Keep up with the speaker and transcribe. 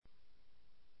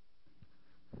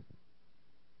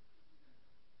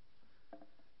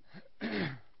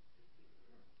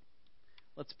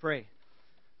Let's pray.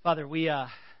 Father, we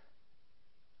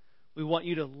want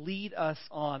you to lead us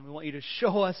on. We want you to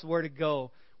show us where to go.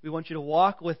 We want you to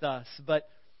walk with us. But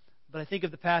I think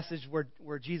of the passage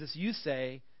where Jesus, you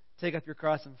say, take up your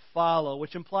cross and follow,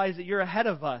 which implies that you're ahead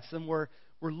of us and we're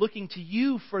looking to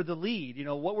you for the lead. You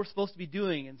know, what we're supposed to be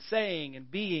doing and saying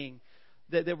and being,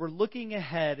 that we're looking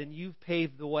ahead and you've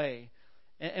paved the way.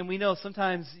 And we know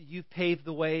sometimes you've paved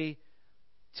the way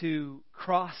to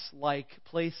cross-like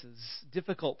places,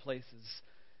 difficult places.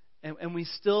 And we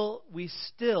still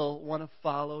want to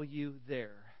follow you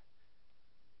there.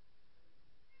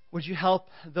 Would you help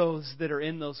those that are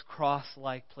in those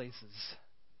cross-like places?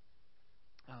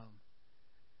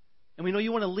 And we know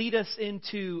you want to lead us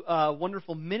into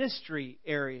wonderful ministry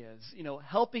areas, you know,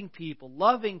 helping people,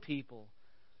 loving people.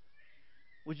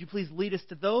 Would you please lead us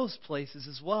to those places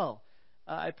as well?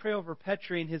 I pray over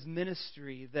Petri and his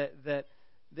ministry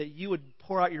that you would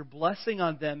pour out your blessing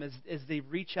on them as they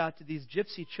reach out to these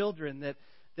gypsy children,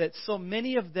 that so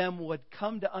many of them would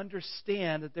come to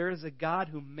understand that there is a God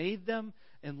who made them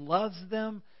and loves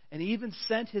them and even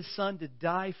sent His Son to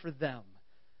die for them.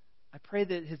 I pray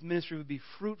that his ministry would be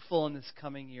fruitful in this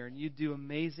coming year and you'd do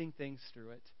amazing things through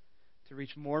it to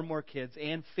reach more and more kids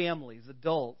and families,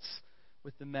 adults,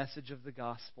 with the message of the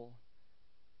gospel.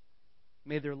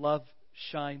 May their love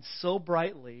shine so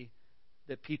brightly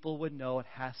that people would know it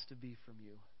has to be from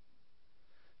you.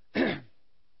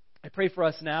 I pray for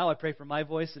us now. I pray for my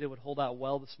voice that it would hold out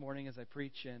well this morning as I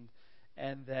preach,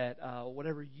 and that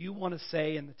whatever you want to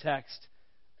say in the text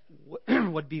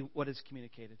would be what is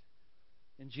communicated.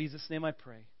 In Jesus' name I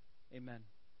pray. Amen.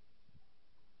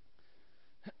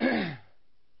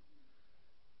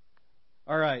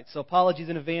 All right, so apologies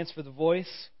in advance for the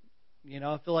voice. You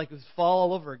know, I feel like it was fall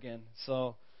all over again,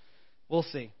 so we'll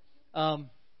see.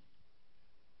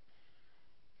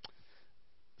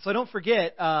 So don't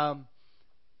forget,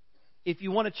 if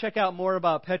you want to check out more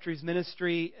about Petri's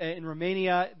ministry in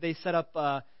Romania, they set up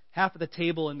half of the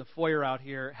table in the foyer out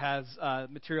here has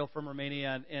material from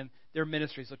Romania and their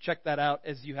ministry. So check that out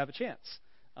as you have a chance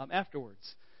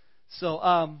afterwards.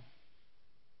 So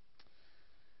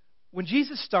when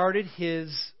Jesus started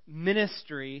His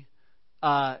ministry,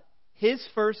 His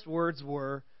first words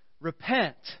were,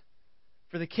 "Repent,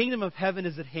 for the kingdom of heaven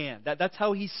is at hand." That's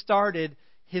how He started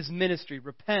His ministry.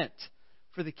 Repent,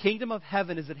 for the kingdom of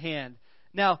heaven is at hand.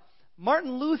 Now,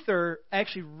 Martin Luther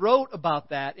actually wrote about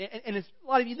that, and it's, a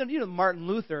lot of you know Martin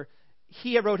Luther.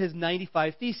 He wrote his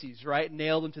 95 Theses, right?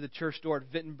 Nailed them to the church door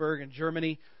at Wittenberg in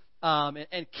Germany,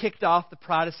 and kicked off the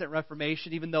Protestant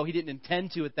Reformation, even though he didn't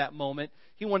intend to at that moment.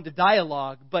 He wanted to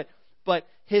dialogue, but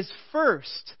his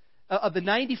first of the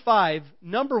 95,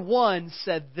 number one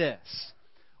said this: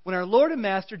 when our Lord and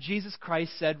Master Jesus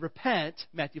Christ said, "Repent,"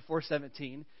 Matthew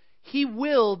 4:17, He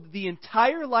willed the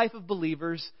entire life of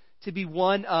believers to be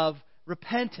one of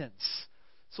repentance.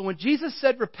 So when Jesus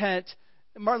said repent,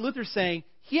 Martin Luther's saying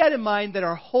he had in mind that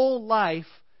our whole life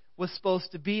was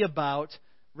supposed to be about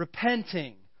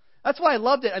repenting. That's why I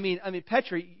loved it. I mean,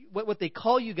 Petri, what they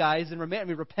call you guys in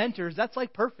repenters, that's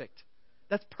like perfect.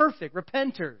 That's perfect,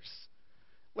 repenters.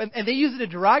 And they use it in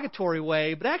a derogatory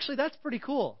way, but actually that's pretty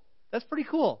cool. That's pretty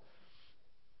cool.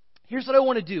 Here's what I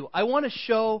want to do. I want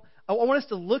us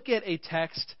to look at a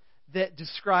text that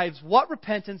describes what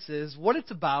repentance is, what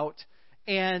it's about,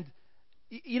 and,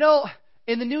 you know,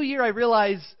 in the new year I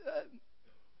realize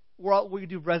many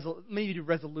do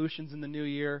resolutions in the new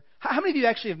year. How many of you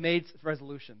actually have made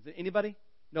resolutions? Anybody?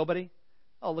 Nobody?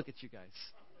 Oh, look at you guys.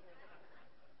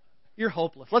 You're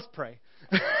hopeless. Let's pray.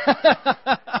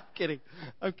 I'm kidding.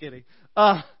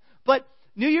 But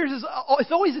New Year's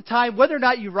it's always a time, whether or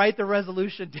not you write the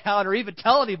resolution down or even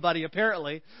tell anybody,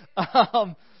 apparently,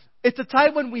 it's a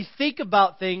time when we think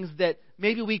about things that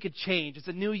maybe we could change. It's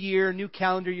a new year, new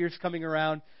calendar year's coming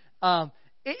around.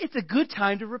 It's a good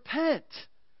time to repent.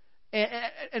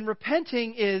 And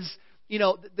repenting is, you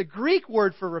know, the Greek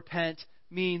word for repent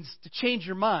means to change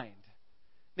your mind.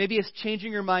 Maybe it's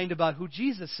changing your mind about who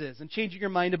Jesus is and changing your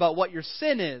mind about what your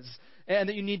sin is and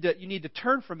that you need to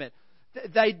turn from it.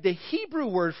 The Hebrew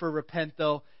word for repent,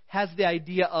 though, has the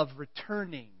idea of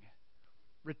returning.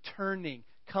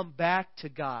 Come back to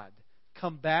God.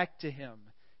 Come back to Him.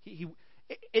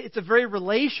 It's a very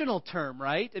relational term,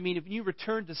 right? I mean, if you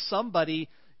return to somebody,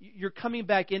 you're coming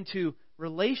back into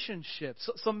relationships.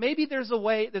 So maybe there's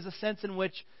a sense in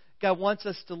which God wants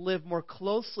us to live more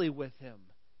closely with Him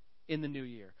in the new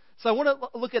year. So I want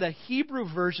to look at a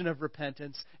Hebrew version of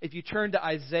repentance. If you turn to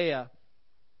Isaiah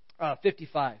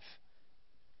 55.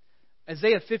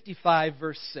 Isaiah 55,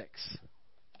 verse 6.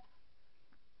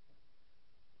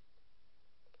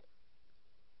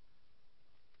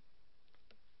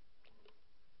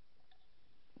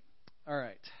 All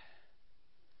right.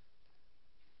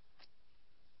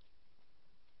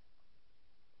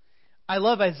 I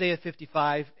love Isaiah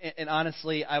 55, and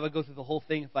honestly, I would go through the whole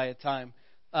thing if I had time.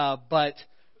 But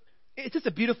it's just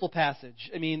a beautiful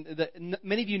passage. I mean,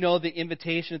 many of you know the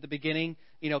invitation at the beginning,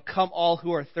 come all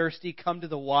who are thirsty, come to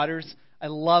the waters. I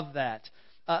love that.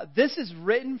 This is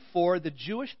written for the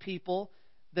Jewish people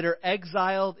that are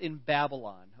exiled in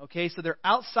Babylon. Okay, so they're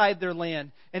outside their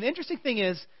land. And the interesting thing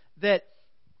is that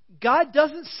God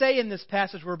doesn't say in this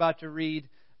passage we're about to read,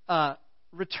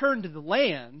 return to the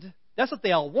land. That's what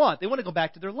they all want. They want to go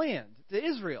back to their land, to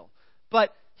Israel.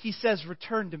 But he says,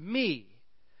 return to me.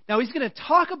 Now, he's going to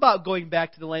talk about going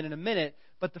back to the land in a minute,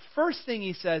 but the first thing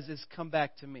he says is, come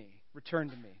back to me. Return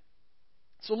to me.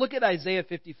 So look at Isaiah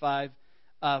 55,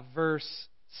 verse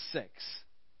 6.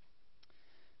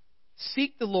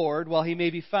 Seek the Lord while he may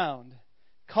be found.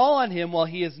 Call on him while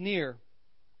he is near.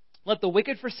 Let the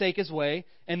wicked forsake his way,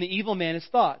 and the evil man his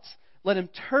thoughts. Let him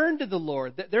turn to the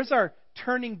Lord. There's our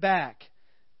turning back.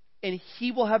 And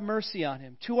he will have mercy on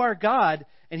him. To our God,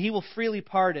 and he will freely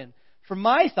pardon. For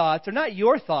my thoughts are not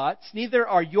your thoughts, neither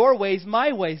are your ways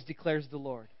my ways, declares the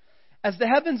Lord. As the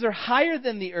heavens are higher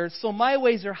than the earth, so my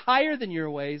ways are higher than your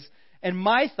ways, and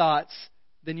my thoughts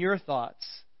than your thoughts.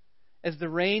 As the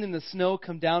rain and the snow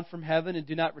come down from heaven and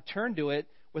do not return to it,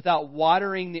 without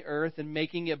watering the earth and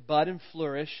making it bud and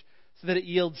flourish, so that it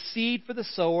yields seed for the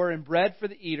sower and bread for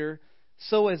the eater,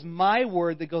 so is my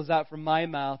word that goes out from my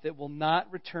mouth. It will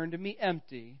not return to me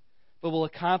empty, but will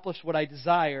accomplish what I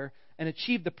desire and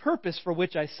achieve the purpose for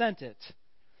which I sent it.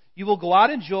 You will go out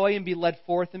in joy and be led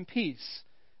forth in peace.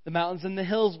 The mountains and the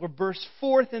hills will burst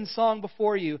forth in song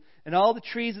before you, and all the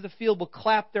trees of the field will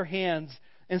clap their hands.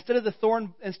 Instead of the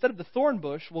thorn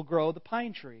bush will grow the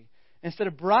pine tree. Instead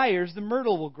of briars, the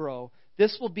myrtle will grow.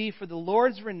 This will be for the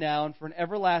Lord's renown, for an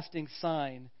everlasting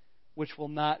sign which will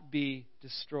not be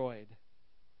destroyed.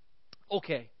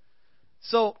 Okay,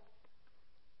 so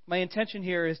my intention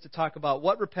here is to talk about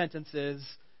what repentance is,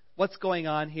 what's going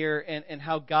on here, and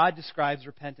how God describes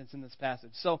repentance in this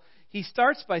passage. So he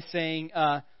starts by saying,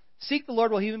 seek the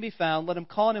Lord while he may be found. Let him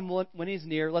call on him when he's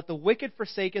near. Let the wicked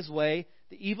forsake his way,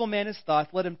 the evil man his thoughts.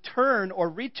 Let him turn or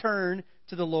return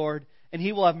to the Lord, and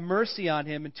he will have mercy on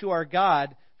him, and to our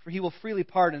God, for he will freely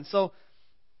pardon. So,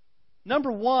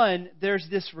 number one, there's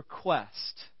this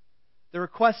request. The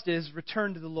request is,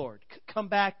 return to the Lord. Come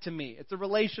back to me. It's a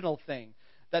relational thing.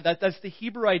 That's the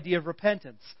Hebrew idea of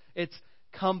repentance. It's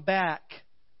come back.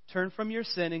 Turn from your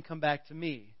sin and come back to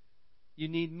me. You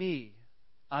need me.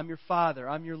 I'm your Father.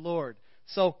 I'm your Lord.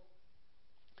 So,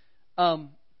 I'll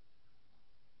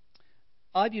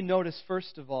have you notice,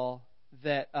 first of all,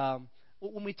 that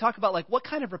when we talk about what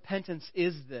kind of repentance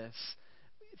is this,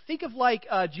 think of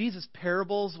Jesus'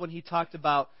 parables when he talked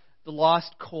about the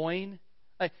lost coin.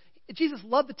 Jesus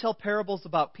loved to tell parables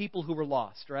about people who were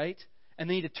lost, right? And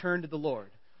they need to turn to the Lord.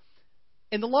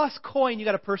 In the lost coin, you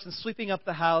got a person sweeping up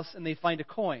the house and they find a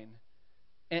coin.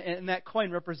 And that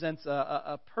coin represents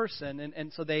a person,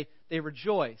 and so they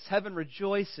rejoice. Heaven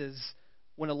rejoices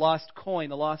when a lost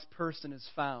coin, a lost person is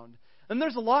found. And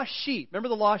there's a lost sheep. Remember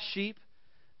the lost sheep?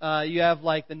 You have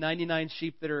the 99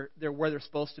 sheep that are where they're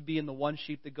supposed to be, and the one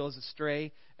sheep that goes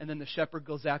astray. And then the shepherd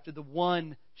goes after the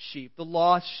one sheep, the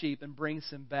lost sheep, and brings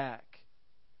him back.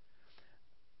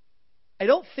 I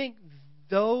don't think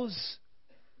those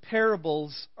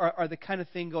parables are the kind of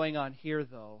thing going on here,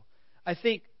 though. I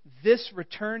think this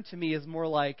return to me is more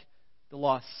like the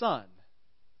lost son.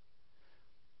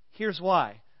 Here's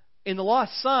why. In the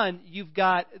lost son, you've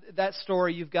got that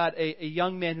story. You've got a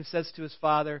young man who says to his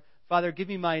father, Father, give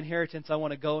me my inheritance. I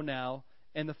want to go now.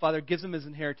 And the father gives him his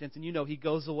inheritance. And he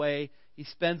goes away. He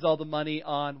spends all the money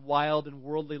on wild and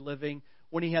worldly living.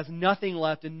 When he has nothing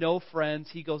left and no friends,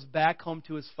 he goes back home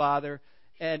to his father.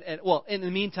 And in the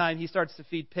meantime, he starts to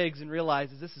feed pigs and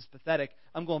realizes, this is pathetic.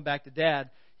 I'm going back to Dad.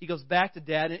 He goes back to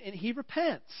Dad and he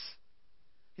repents.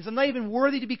 He says, I'm not even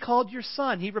worthy to be called your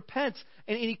son. He repents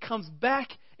and he comes back.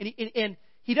 And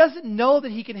he doesn't know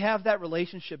that he can have that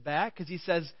relationship back because he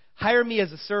says, hire me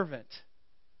as a servant.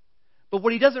 But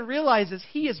what he doesn't realize is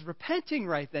he is repenting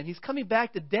right then. He's coming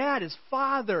back to Dad, his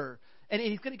father. And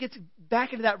he's going to get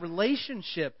back into that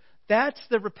relationship. That's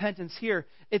the repentance here.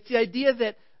 It's the idea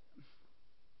that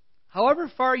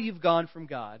however far you've gone from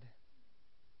God,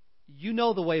 you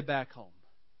know the way back home.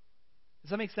 Does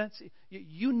that make sense?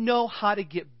 You know how to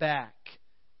get back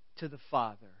to the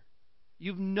Father.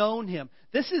 You've known Him.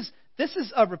 This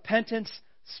is a repentance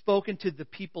spoken to the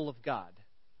people of God.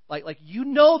 Like you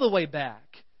know the way back.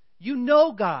 You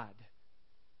know God.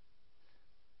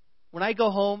 When I go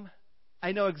home,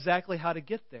 I know exactly how to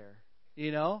get there.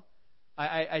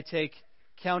 I take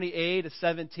County A to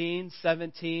 17,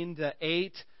 17 to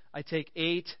 8. I take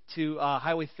 8 to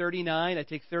Highway 39. I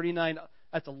take 39.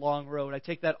 That's a long road. I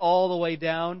take that all the way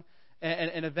down,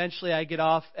 and eventually I get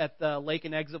off at the Lake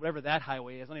and Exit, whatever that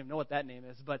highway is. I don't even know what that name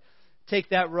is, but take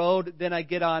that road. Then I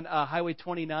get on Highway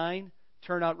 29,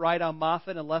 turn out right on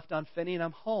Moffett and left on Finney, and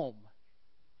I'm home.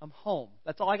 I'm home.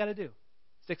 That's all I got to do.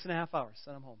 6.5 hours,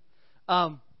 and I'm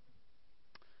home.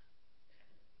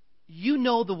 You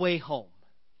know the way home.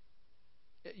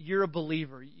 You're a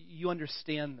believer. You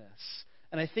understand this.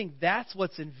 And I think that's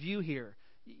what's in view here.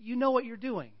 You know what you're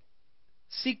doing.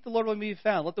 Seek the Lord while he may be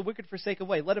found. Let the wicked forsake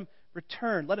away. Let him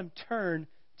return. Let him turn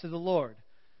to the Lord.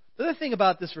 The other thing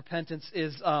about this repentance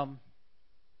is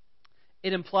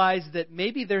it implies that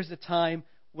maybe there's a time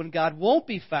when God won't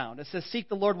be found. It says, seek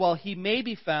the Lord while he may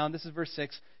be found. This is verse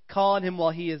 6. Call on him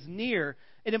while he is near.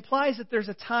 It implies that there's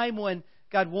a time when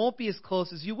God won't be as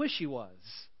close as you wish he was.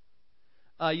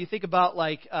 You think about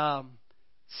like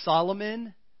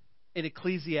Solomon in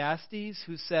Ecclesiastes,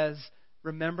 who says,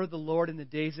 remember the Lord in the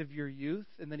days of your youth.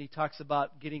 And then he talks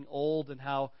about getting old and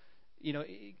how,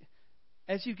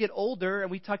 as you get older, and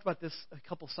we talked about this a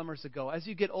couple summers ago, as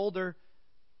you get older,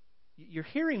 your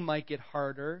hearing might get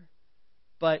harder,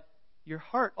 but your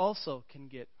heart also can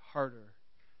get harder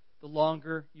the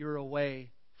longer you're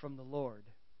away from the Lord.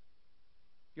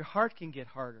 Your heart can get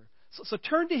harder. So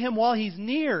turn to him while he's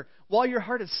near, while your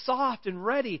heart is soft and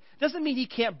ready. Doesn't mean he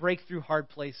can't break through hard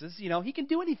places. He can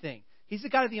do anything. He's the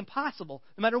God of the impossible,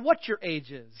 no matter what your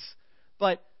age is.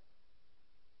 But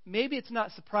maybe it's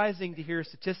not surprising to hear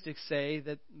statistics say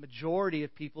that the majority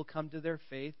of people come to their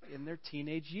faith in their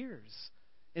teenage years.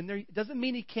 It doesn't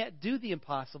mean he can't do the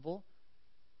impossible,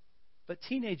 but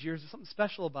teenage years, there's something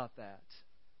special about that.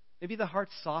 Maybe the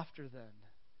heart's softer then.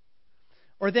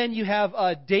 Or then you have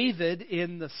David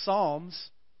in the Psalms.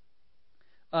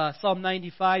 Psalm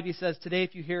 95, he says, today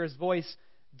if you hear his voice,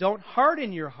 don't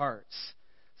harden your hearts.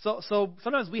 So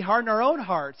sometimes we harden our own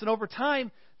hearts. And over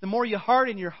time, the more you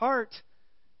harden your heart,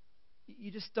 you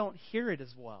just don't hear it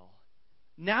as well.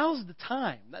 Now's the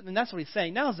time. And that's what he's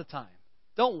saying. Now's the time.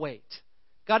 Don't wait.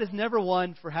 God is never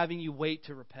one for having you wait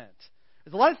to repent.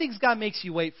 There's a lot of things God makes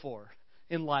you wait for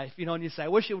in life, and you say, I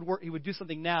wish it would work, he would do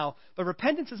something now. But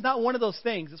repentance is not one of those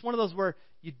things. It's one of those where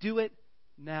you do it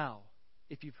now.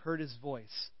 If you've heard his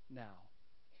voice now,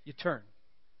 you turn.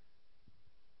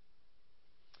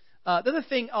 The other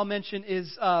thing I'll mention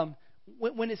is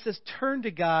when it says turn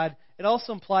to God, it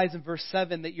also implies in verse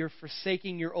 7 that you're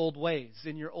forsaking your old ways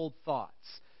and your old thoughts.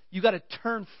 You've got to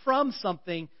turn from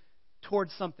something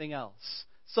towards something else.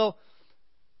 So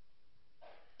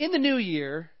in the new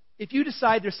year, if you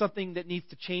decide there's something that needs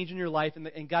to change in your life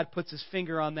and God puts his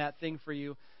finger on that thing for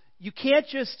you, you can't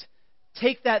just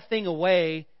take that thing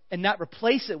away and not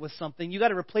replace it with something. You've got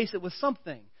to replace it with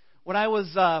something. When I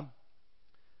was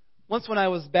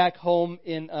back home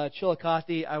in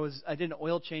Chillicothe, I did an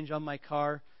oil change on my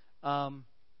car,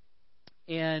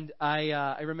 and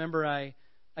I remember I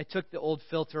took the old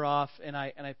filter off and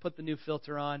I put the new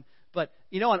filter on. But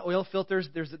on oil filters,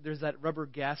 there's that rubber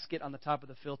gasket on the top of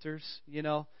the filters.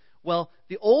 Well,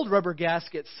 the old rubber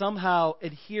gasket somehow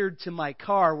adhered to my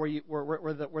car where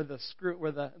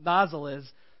the nozzle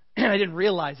is, and I didn't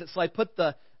realize it. So I put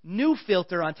the new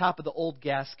filter on top of the old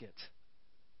gasket,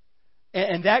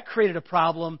 and that created a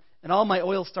problem. And all my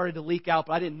oil started to leak out,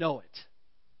 but I didn't know it.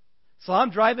 So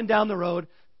I'm driving down the road.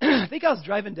 I think I was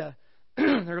driving to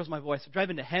there goes my voice. I'm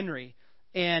driving to Henry,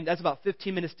 and that's about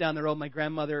 15 minutes down the road. My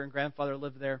grandmother and grandfather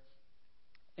lived there,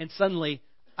 and suddenly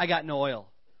I got no oil.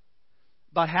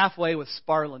 About halfway was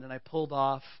Sparland, and I pulled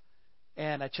off,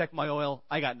 and I checked my oil.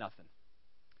 I got nothing.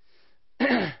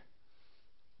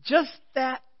 Just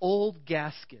that old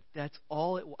gasket. That's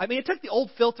all it was. I mean, it took the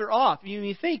old filter off.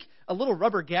 You think a little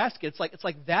rubber gasket, it's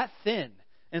like that thin,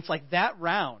 and it's like that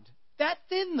round. That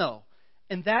thin, though.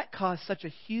 And that caused such a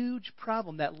huge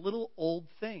problem, that little old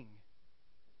thing.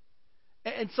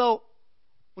 And so,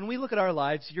 when we look at our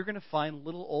lives, you're going to find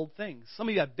little old things. Some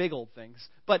of you have big old things.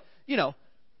 But,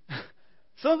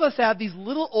 some of us have these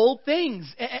little old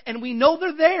things, and we know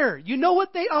they're there. You know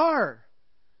what they are.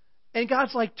 And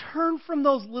God's like, turn from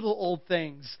those little old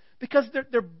things, because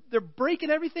they're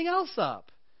breaking everything else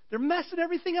up. They're messing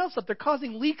everything else up. They're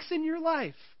causing leaks in your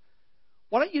life.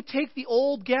 Why don't you take the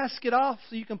old gasket off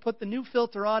so you can put the new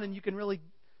filter on, and you can really...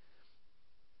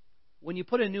 When you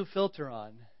put a new filter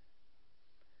on,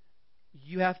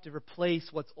 you have to replace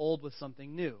what's old with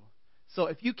something new. So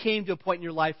if you came to a point in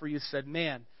your life where you said,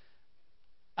 man,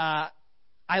 I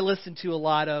listen to a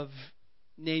lot of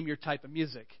name your type of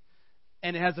music,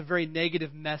 and it has a very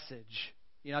negative message.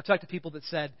 I've talked to people that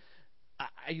said,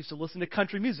 I used to listen to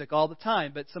country music all the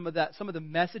time, but some of the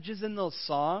messages in those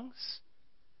songs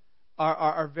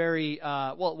are very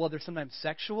well. They're sometimes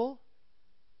sexual.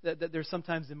 That they're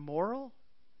sometimes immoral.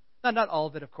 Not all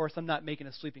of it, of course. I'm not making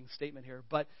a sweeping statement here,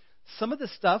 but some of the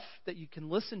stuff that you can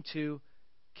listen to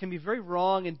can be very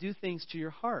wrong and do things to your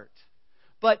heart.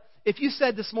 But if you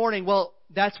said this morning, well,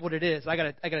 that's what it is. I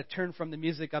gotta turn from the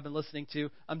music I've been listening to.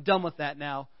 I'm done with that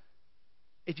now.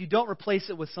 If you don't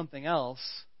replace it with something else,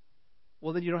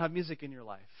 well, then you don't have music in your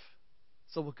life.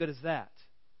 So what good is that?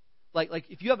 Like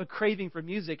if you have a craving for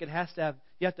music, you have to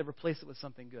replace it with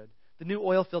something good. The new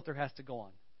oil filter has to go on.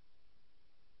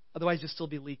 Otherwise, you'll still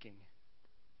be leaking.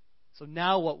 So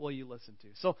now what will you listen to?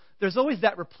 So there's always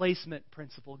that replacement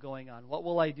principle going on. What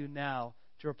will I do now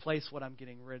to replace what I'm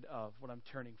getting rid of, what I'm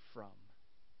turning from?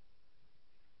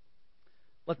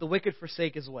 Let the wicked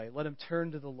forsake his way. Let him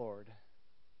turn to the Lord.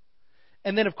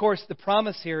 And then, of course, the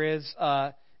promise here is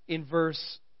in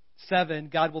verse 7,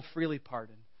 God will freely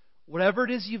pardon. Whatever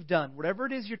it is you've done, whatever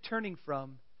it is you're turning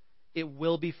from, it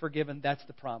will be forgiven. That's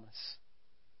the promise.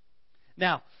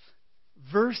 Now,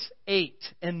 verse 8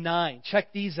 and 9,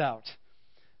 check these out.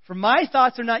 For my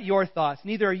thoughts are not your thoughts,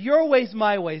 neither are your ways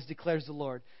my ways, declares the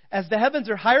Lord. As the heavens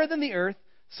are higher than the earth,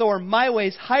 so are my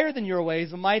ways higher than your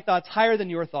ways, and my thoughts higher than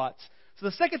your thoughts. So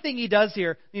the second thing he does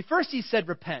here, first he said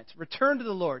repent, return to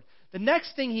the Lord. The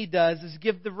next thing he does is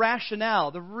give the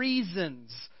rationale, the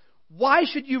reasons. Why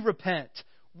should you repent?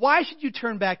 Why should you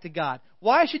turn back to God?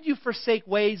 Why should you forsake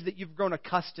ways that you've grown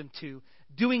accustomed to,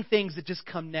 doing things that just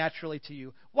come naturally to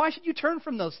you? Why should you turn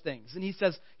from those things? And he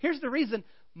says, here's the reason.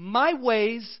 My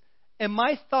ways and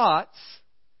my thoughts.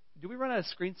 Do we run out of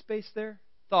screen space there?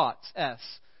 Thoughts, S.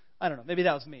 I don't know. Maybe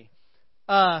that was me.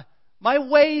 My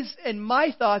ways and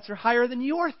my thoughts are higher than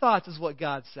your thoughts, is what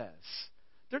God says.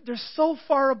 They're so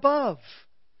far above.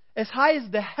 As high as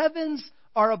the heavens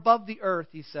are above the earth,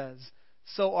 he says,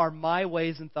 so are my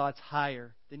ways and thoughts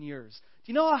higher than yours.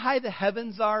 Do you know how high the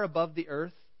heavens are above the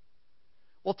earth?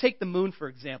 Well, take the moon, for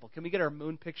example. Can we get our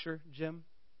moon picture, Jim?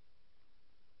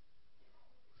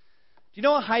 Do you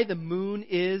know how high the moon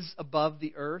is above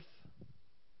the earth?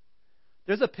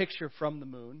 There's a picture from the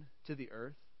moon to the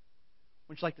earth.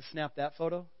 Would you like to snap that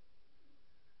photo?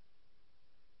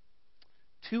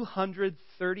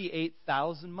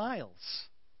 238,000 miles,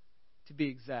 to be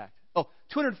exact.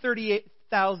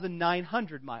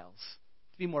 238,900 miles,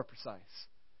 to be more precise.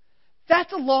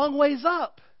 That's a long ways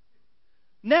up.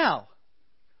 Now,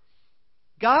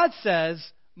 God says,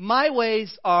 my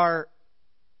ways are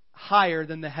higher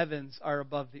than the heavens are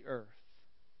above the earth.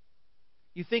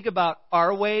 You think about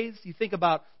our ways, you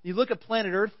look at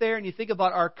planet Earth there, and you think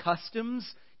about our customs,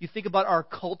 you think about our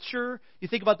culture, you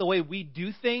think about the way we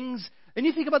do things, and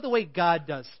you think about the way God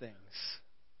does things.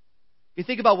 You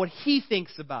think about what He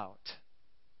thinks about.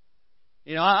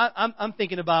 I'm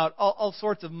thinking about all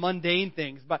sorts of mundane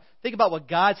things, but think about what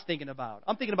God's thinking about.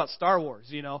 I'm thinking about Star Wars,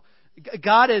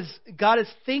 God is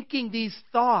thinking these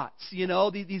thoughts,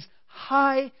 these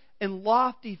high and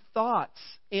lofty thoughts.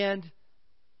 And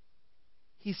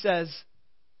He says,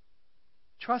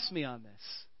 trust me on this.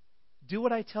 Do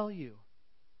what I tell you.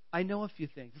 I know a few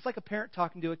things. It's like a parent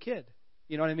talking to a kid.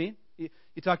 You know what I mean? You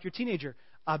talk to your teenager.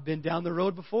 I've been down the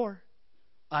road before.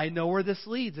 I know where this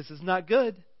leads. This is not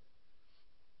good.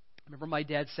 I remember my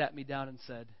dad sat me down and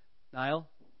said, Niall,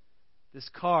 this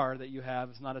car that you have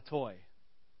is not a toy.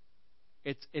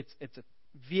 It's a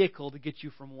vehicle to get you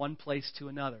from one place to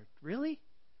another. Really?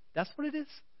 That's what it is?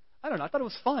 I don't know. I thought it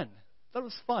was fun.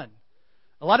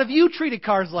 A lot of you treated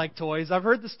cars like toys. I've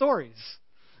heard the stories.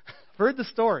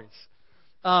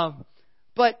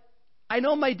 But I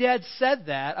know my dad said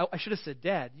that. I should have said,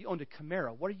 Dad, you owned a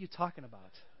Camaro. What are you talking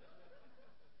about?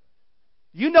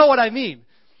 You know what I mean.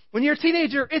 When you're a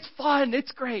teenager, it's fun.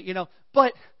 It's great,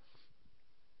 But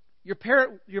your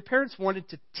parents wanted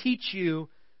to teach you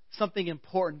something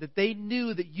important that they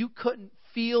knew that you couldn't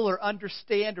feel or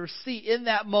understand or see in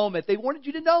that moment. They wanted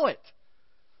you to know it.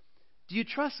 Do you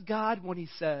trust God when He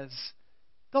says,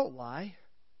 don't lie?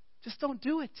 Just don't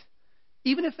do it.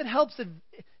 Even if it helps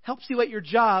you at your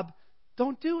job,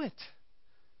 don't do it.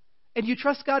 And you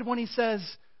trust God when He says,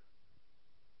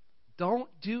 don't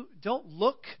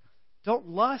look, don't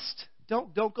lust,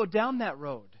 don't go down that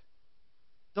road.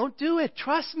 Don't do it.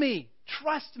 Trust me.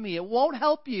 It won't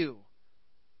help you.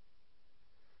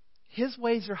 His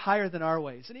ways are higher than our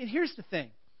ways. And here's the thing.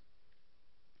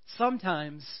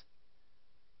 Sometimes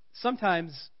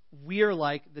we're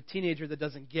like the teenager that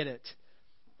doesn't get it.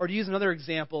 Or to use another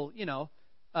example,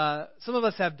 some of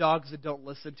us have dogs that don't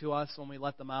listen to us when we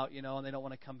let them out, and they don't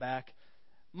want to come back.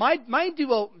 Mine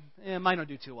don't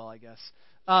do too well, I guess.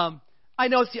 I I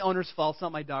know it's the owner's fault. It's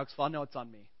not my dog's fault. I know it's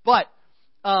on me. But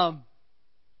I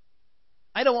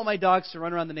don't want my dogs to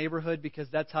run around the neighborhood because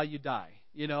that's how you die,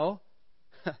 you know?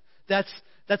 That's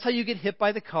how you get hit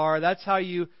by the car. That's how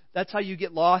you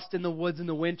get lost in the woods in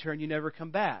the winter and you never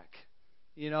come back.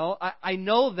 You know, I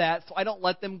know that, so I don't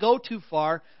let them go too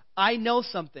far. I know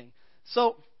something.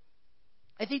 So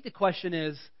I think the question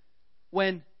is,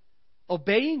 when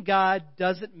obeying God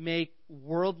doesn't make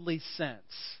worldly sense,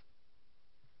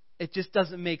 it just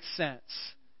doesn't make sense,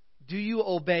 do you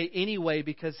obey anyway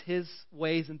because His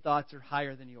ways and thoughts are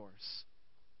higher than yours?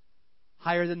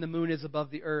 Higher than the moon is above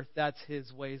the earth, that's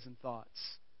His ways and thoughts.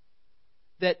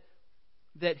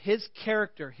 That His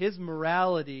character, His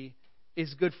morality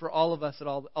is good for all of us at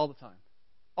all the time.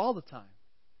 All the time.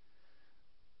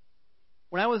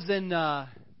 When I was in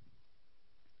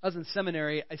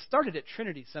seminary, I started at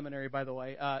Trinity Seminary, by the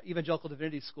way, Evangelical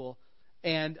Divinity School,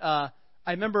 and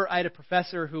I remember I had a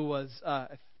professor who was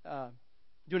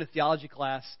doing a theology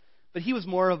class, but he was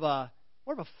more of a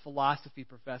philosophy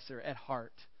professor at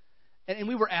heart, and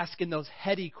we were asking those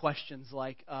heady questions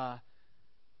like,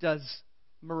 does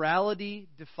morality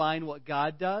define what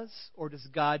God does, or does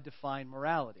God define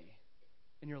morality?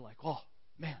 And you're like, oh,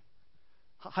 man,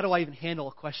 how do I even handle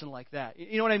a question like that?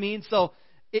 You know what I mean? So,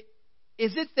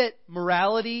 is it that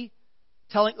morality,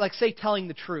 telling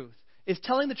the truth, is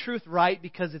telling the truth right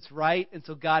because it's right and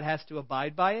so God has to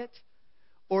abide by it?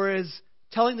 Or is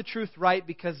telling the truth right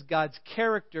because God's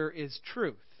character is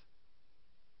truth?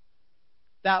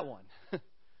 That one.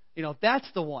 That's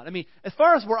the one. I mean, as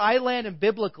far as where I land in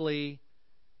biblically,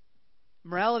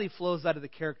 morality flows out of the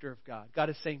character of God. God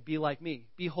is saying, be like me.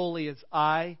 Be holy as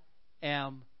I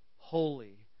am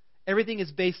holy. Everything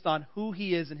is based on who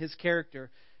He is and His character.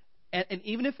 And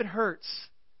even if it hurts,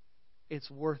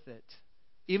 it's worth it.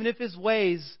 Even if His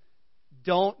ways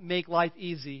don't make life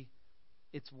easy,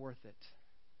 it's worth it.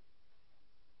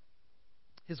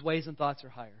 His ways and thoughts are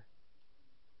higher.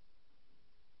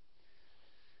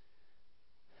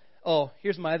 Oh,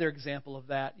 here's my other example of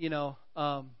that. You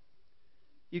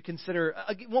consider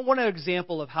one other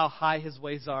example of how high His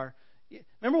ways are.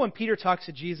 Remember when Peter talks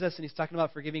to Jesus and he's talking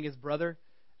about forgiving his brother?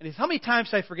 And he's, how many times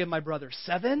should I forgive my brother?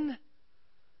 7?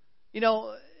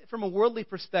 From a worldly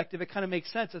perspective, it kind of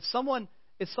makes sense. If someone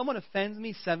offends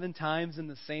me 7 times in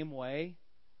the same way,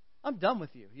 I'm done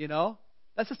with you,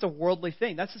 That's just a worldly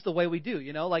thing. That's just the way we do,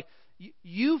 Like,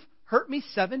 you've hurt me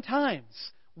 7 times.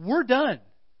 We're done.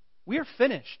 We are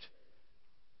finished.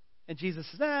 And Jesus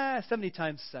says, 70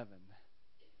 times 7.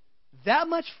 That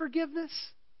much forgiveness?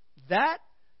 That?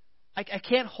 I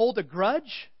can't hold a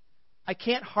grudge? I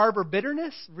can't harbor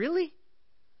bitterness? Really?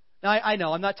 Now, I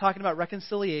know, I'm not talking about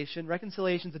reconciliation.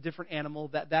 Reconciliation is a different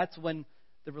animal. That's when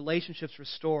the relationship's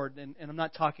restored, and I'm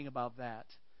not talking about that.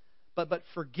 But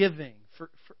forgiving, for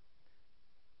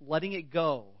letting it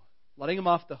go, letting them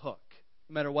off the hook,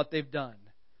 no matter what they've done.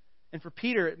 And for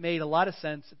Peter, it made a lot of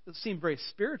sense. It seemed very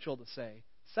spiritual to say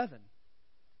 7.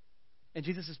 And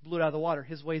Jesus just blew it out of the water.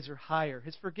 His ways are higher.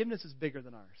 His forgiveness is bigger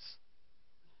than ours.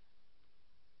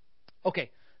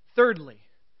 Okay, thirdly,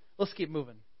 let's keep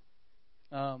moving.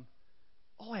 I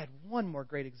had one more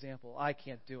great example. I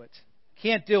can't do it.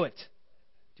 Can't do it.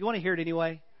 Do you want to hear it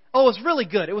anyway? Oh, it was really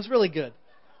good. It was really good.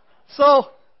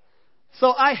 So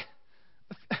a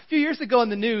few years ago in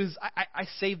the news, I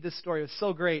saved this story. It was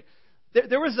so great.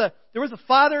 There was a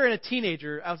father and a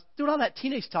teenager. I was doing all that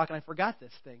teenage talk and I forgot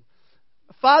this thing.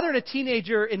 A father and a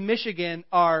teenager in Michigan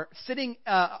are sitting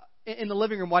in the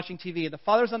living room watching TV, and the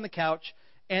father's on the couch,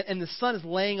 and the son is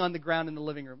laying on the ground in the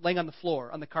living room, laying on the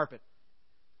floor, on the carpet.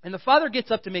 And the father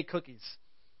gets up to make cookies.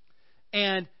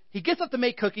 And he gets up to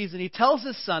make cookies, and he tells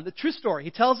his son, the true story, he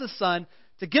tells his son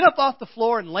to get up off the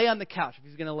floor and lay on the couch if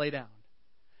he's going to lay down.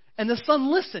 And the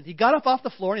son listened. He got up off the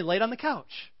floor and he laid on the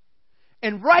couch.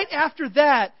 And right after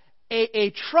that,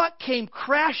 a truck came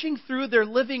crashing through their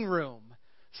living room.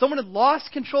 Someone had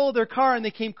lost control of their car, and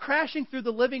they came crashing through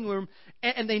the living room,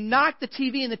 and they knocked the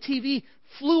TV, and the TV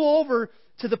flew over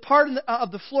to the part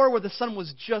of the floor where the son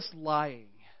was just lying.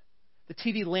 The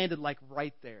TV landed like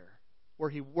right there, where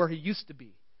he used to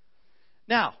be.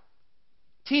 Now,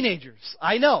 teenagers,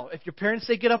 I know, if your parents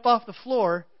say get up off the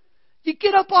floor, you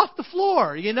get up off the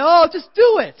floor, just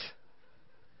do it.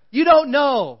 You don't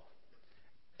know.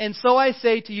 And so I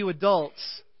say to you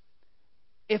adults,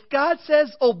 if God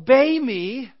says obey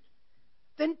me,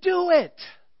 then do it.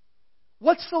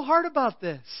 What's so hard about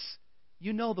this?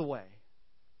 You know the way.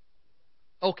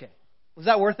 Okay. Was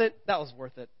that worth it? That was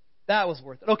worth it. That was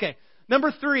worth it. Okay.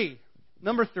 Number three.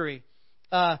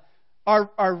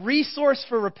 Our resource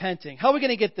for repenting. How are we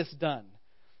going to get this done?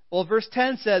 Well, verse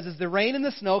 10 says, as the rain and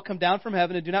the snow come down from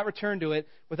heaven and do not return to it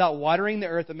without watering the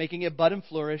earth and making it bud and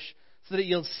flourish, so that it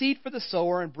yields seed for the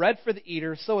sower and bread for the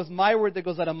eater, so is my word that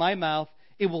goes out of my mouth.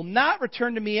 It will not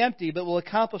return to me empty, but will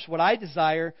accomplish what I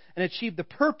desire and achieve the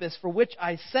purpose for which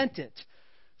I sent it.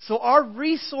 So our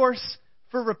resource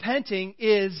for repenting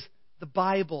is the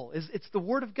Bible. It's the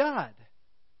Word of God.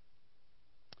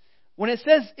 When it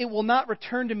says it will not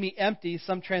return to me empty,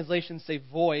 some translations say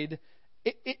void,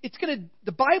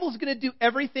 the Bible's going to do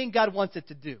everything God wants it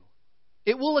to do.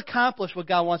 It will accomplish what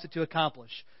God wants it to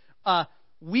accomplish.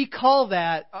 We call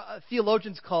that,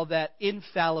 theologians call that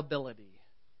infallibility.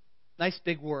 Nice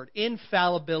big word,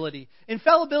 infallibility.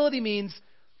 Infallibility means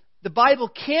the Bible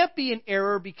can't be in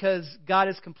error because God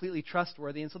is completely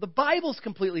trustworthy. And so the Bible's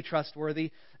completely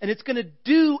trustworthy, and it's going to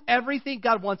do everything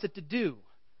God wants it to do.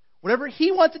 Whatever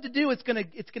He wants it to do, it's going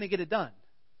to get it done.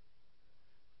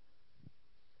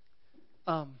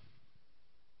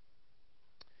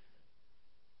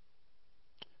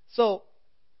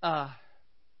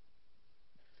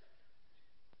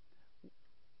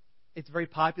 It's very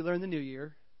popular in the new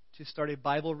year to start a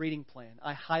Bible reading plan.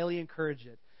 I highly encourage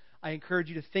it. I encourage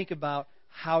you to think about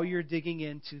how you're digging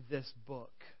into this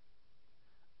book.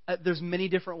 There's many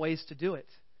different ways to do it.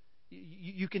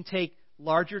 You can take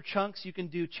larger chunks. You can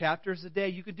do chapters a day.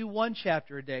 You could do one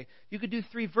chapter a day. You could do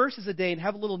 3 verses a day and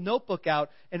have a little notebook out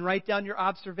and write down your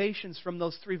observations from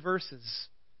those 3 verses.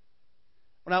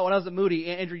 When I was at Moody,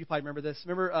 Andrew, you probably remember this.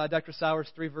 Remember Dr.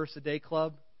 Sauer's 3 verse a day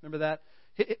club? Remember that?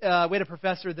 We had a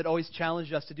professor that always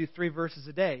challenged us to do 3 verses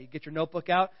a day. You get your notebook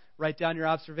out, write down your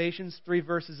observations, 3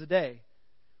 verses a day,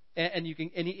 and you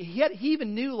can. And he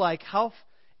even knew like how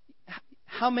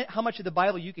much of the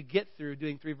Bible you could get through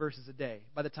doing 3 verses a day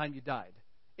by the time you died,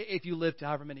 if you lived to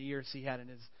however many years he had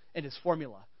in his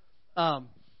formula. And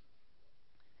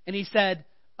he said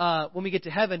when we get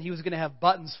to heaven, he was going to have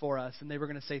buttons for us, and they were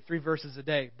going to say 3 verses a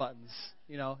day buttons.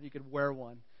 You know, you could wear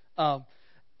one.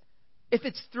 If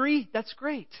it's 3, that's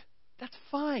great. That's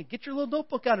fine. Get your little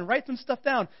notebook out and write some stuff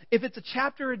down. If it's a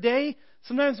chapter a day,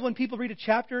 sometimes when people read a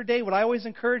chapter a day, what I always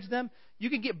encourage them, you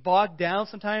can get bogged down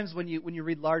sometimes when you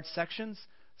read large sections.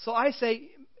 So I say,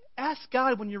 ask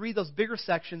God when you read those bigger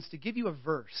sections to give you a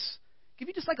verse. Give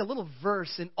you just like a little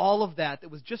verse in all of that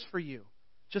was just for you,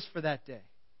 just for that day.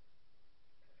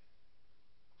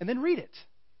 And then read it.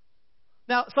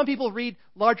 Now, some people read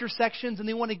larger sections and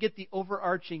they want to get the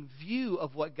overarching view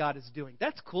of what God is doing.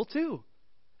 That's cool too.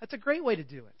 That's a great way to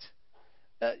do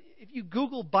it. If you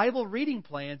Google Bible reading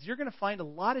plans, you're going to find a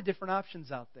lot of different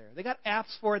options out there. They got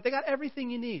apps for it. They got everything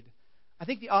you need. I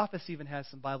think the office even has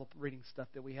some Bible reading stuff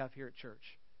that we have here at church.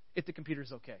 If the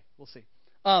computer's okay. We'll see.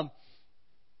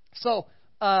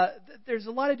 There's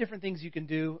a lot of different things you can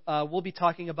do. We'll be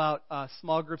talking about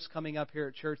small groups coming up here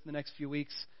at church in the next few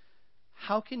weeks.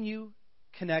 How can you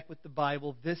connect with the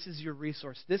Bible? This is your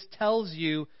resource. This tells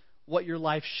you what your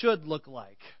life should look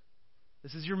like.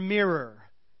 This is your mirror.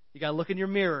 You got to look in your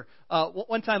mirror.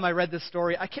 One time I read this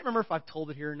story. I can't remember if I've told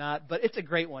it here or not, but it's a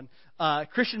great one.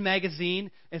 Christian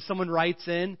Magazine, and someone writes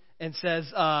in and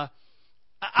says,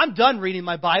 I'm done reading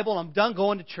my Bible, and I'm done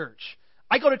going to church.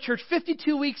 I go to church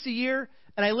 52 weeks a year,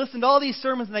 and I listen to all these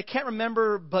sermons, and I can't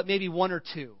remember but maybe 1 or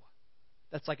 2.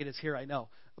 That's like it is here, I know.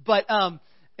 But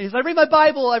he says, I read my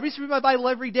Bible. I read my Bible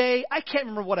every day. I can't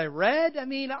remember what I read. I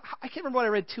can't remember what I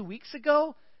read 2 weeks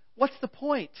ago. What's the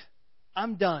point?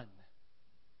 I'm done.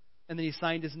 And then he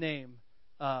signed his name,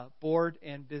 bored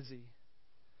and busy.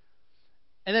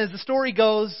 And then as the story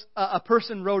goes, a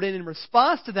person wrote in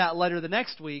response to that letter the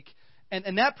next week,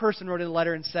 and that person wrote in a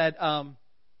letter and said,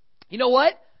 you know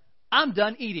what? I'm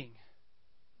done eating.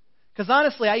 Because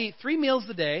honestly, I eat 3 meals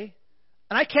a day,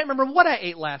 and I can't remember what I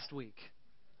ate last week.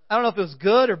 I don't know if it was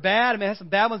good or bad. I had some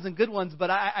bad ones and good ones, but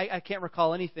I can't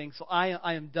recall anything. So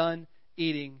I am done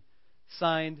eating.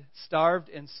 Signed, Starved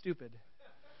and Stupid.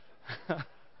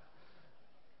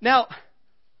 Now,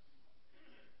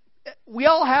 we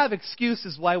all have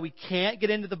excuses why we can't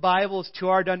get into the Bible. It's too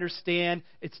hard to understand.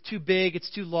 It's too big. It's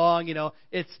too long.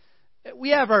 We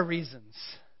have our reasons.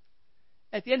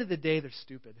 At the end of the day, they're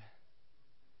stupid.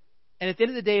 And at the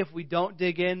end of the day, if we don't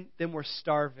dig in, then we're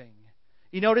starving.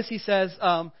 You notice he says,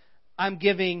 I'm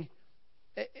giving,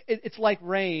 it's like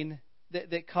rain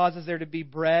that causes there to be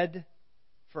bread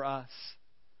for us.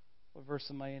 What verse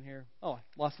am I in here? Oh, I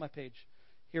lost my page.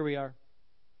 Here we are.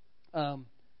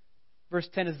 Verse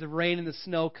 10 is the rain and the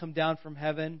snow come down from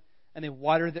heaven, and they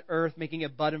water the earth, making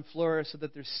it bud and flourish, so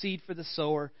that there's seed for the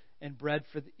sower and bread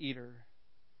for the eater.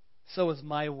 So is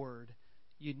my word.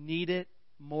 You need it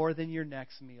more than your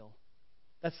next meal.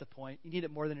 That's the point. You need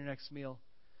it more than your next meal.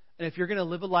 And if you're going to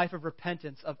live a life of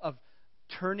repentance, of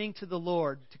turning to the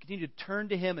Lord, to continue to turn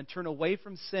to Him and turn away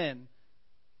from sin,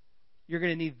 you're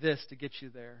going to need this to get you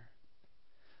there.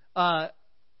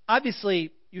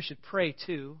 Obviously, you should pray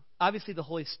too. Obviously, the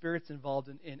Holy Spirit's involved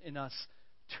in us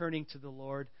turning to the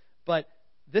Lord. But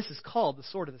this is called the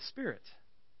sword of the Spirit.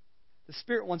 The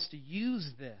Spirit wants to use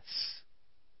this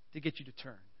to get you to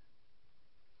turn.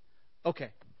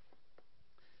 Okay.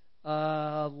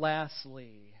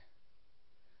 Lastly,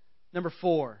 number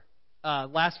 4,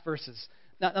 last verses.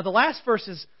 Now, the last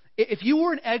verses, if you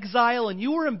were in exile and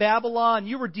you were in Babylon,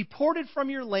 you were deported from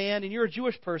your land and you're a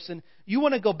Jewish person, you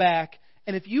want to go back,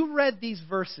 and if you read these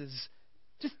verses,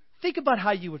 just think about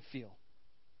how you would feel.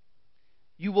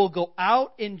 You will go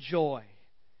out in joy.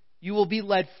 You will be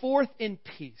led forth in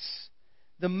peace.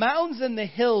 The mountains and the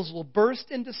hills will burst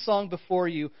into song before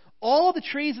you. All the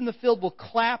trees in the field will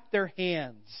clap their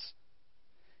hands.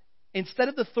 Instead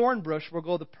of the thorn bush will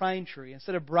grow the pine tree.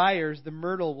 Instead of briars, the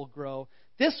myrtle will grow.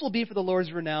 This will be for the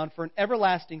Lord's renown, for an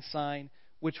everlasting sign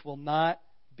which will not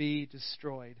be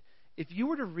destroyed. If you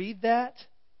were to read that,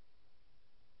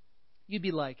 you'd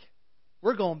be like,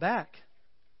 we're going back.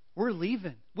 We're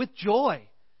leaving with joy.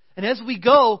 And as we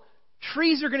go,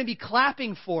 trees are going to be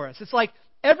clapping for us. It's like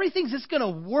everything's just going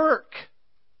to work.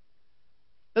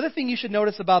 The other thing you should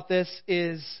notice about this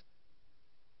is,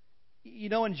 you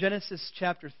know, in Genesis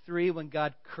chapter 3, when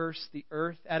God cursed the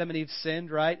earth, Adam and Eve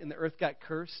sinned, right? And the earth got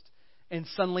cursed. And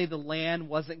suddenly the land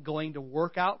wasn't going to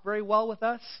work out very well with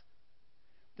us.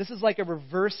 This is like a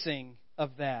reversing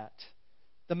of that.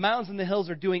 The mountains and the hills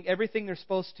are doing everything they're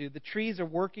supposed to. The trees are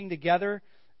working together.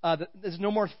 There's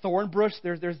no more thorn bush.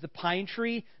 There's the pine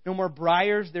tree. No more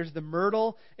briars. There's the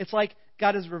myrtle. It's like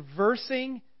God is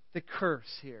reversing the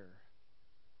curse here.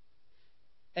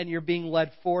 And you're being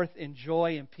led forth in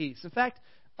joy and peace. In fact,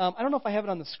 I don't know if I have it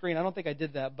on the screen. I don't think I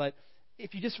did that. But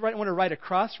if you just want to write a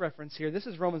cross-reference here, this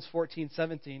is Romans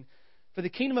 14:17. For the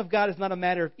kingdom of God is not a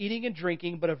matter of eating and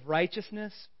drinking, but of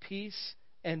righteousness, peace,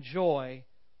 and joy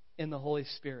in the Holy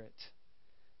Spirit.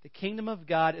 The kingdom of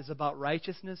God is about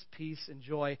righteousness, peace, and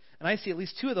joy. And I see at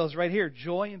least 2 of those right here,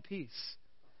 joy and peace.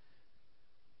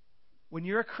 When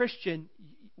you're a Christian,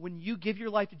 when you give your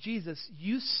life to Jesus,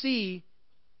 you see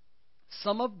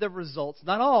some of the results,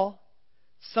 not all,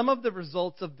 some of the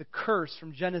results of the curse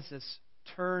from Genesis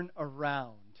turn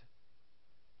around.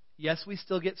 Yes, we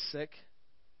still get sick.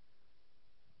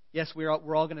 Yes, we're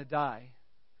all going to die.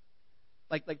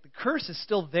 Like the curse is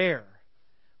still there.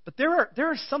 But there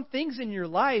are some things in your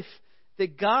life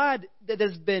that God, that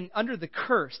has been under the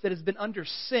curse, that has been under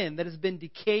sin, that has been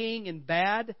decaying and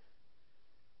bad,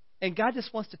 and God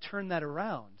just wants to turn that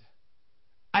around.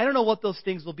 I don't know what those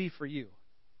things will be for you.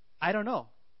 I don't know.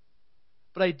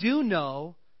 But I do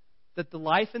know that the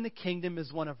life in the kingdom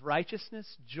is one of righteousness,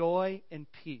 joy, and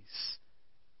peace.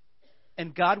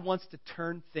 And God wants to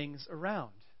turn things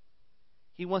around.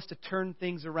 He wants to turn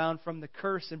things around from the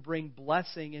curse and bring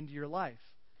blessing into your life.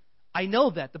 I know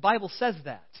that. The Bible says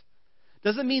that.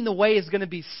 Doesn't mean the way is going to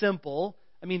be simple.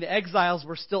 I mean, the exiles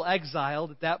were still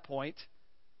exiled at that point.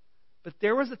 But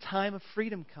there was a time of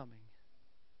freedom coming.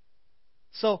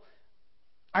 So,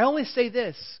 I only say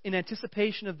this in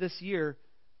anticipation of this year.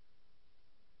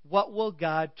 What will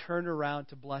God turn around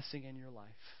to blessing in your life?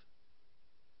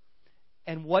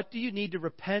 And what do you need to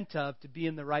repent of to be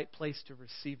in the right place to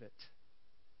receive it?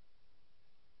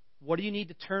 What do you need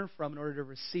to turn from in order to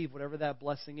receive whatever that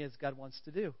blessing is God wants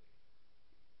to do?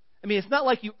 I mean, it's not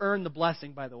like you earn the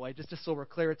blessing, by the way, just so we're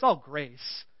clear. It's all grace.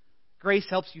 Grace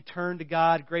helps you turn to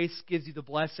God. Grace gives you the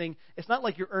blessing. It's not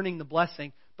like you're earning the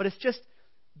blessing, but it's just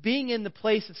being in the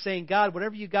place of saying, God,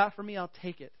 whatever you got for me, I'll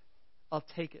take it. I'll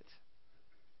take it.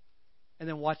 And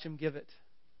then watch Him give it.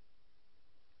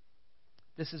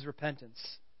 This is repentance.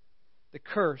 The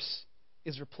curse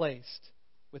is replaced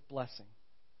with blessing.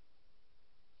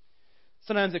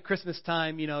 Sometimes at Christmas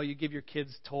time, you give your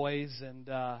kids toys, and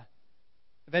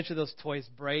eventually those toys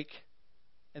break,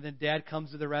 and then Dad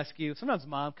comes to the rescue. Sometimes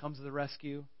Mom comes to the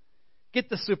rescue. Get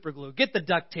the super glue. Get the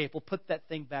duct tape. We'll put that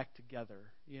thing back together,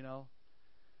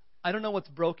 I don't know what's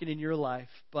broken in your life,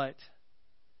 but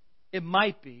it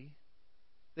might be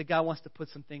that God wants to put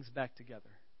some things back together.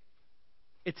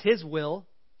 It's His will.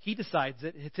 He decides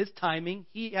it. It's His timing.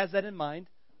 He has that in mind.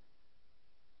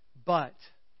 But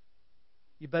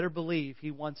you better believe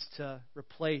He wants to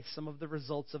replace some of the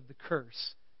results of the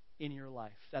curse in your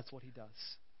life. That's what He does.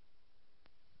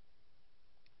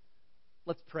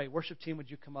 Let's pray. Worship team, would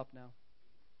you come up now?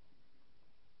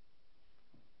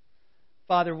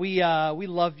 Father, we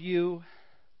love You.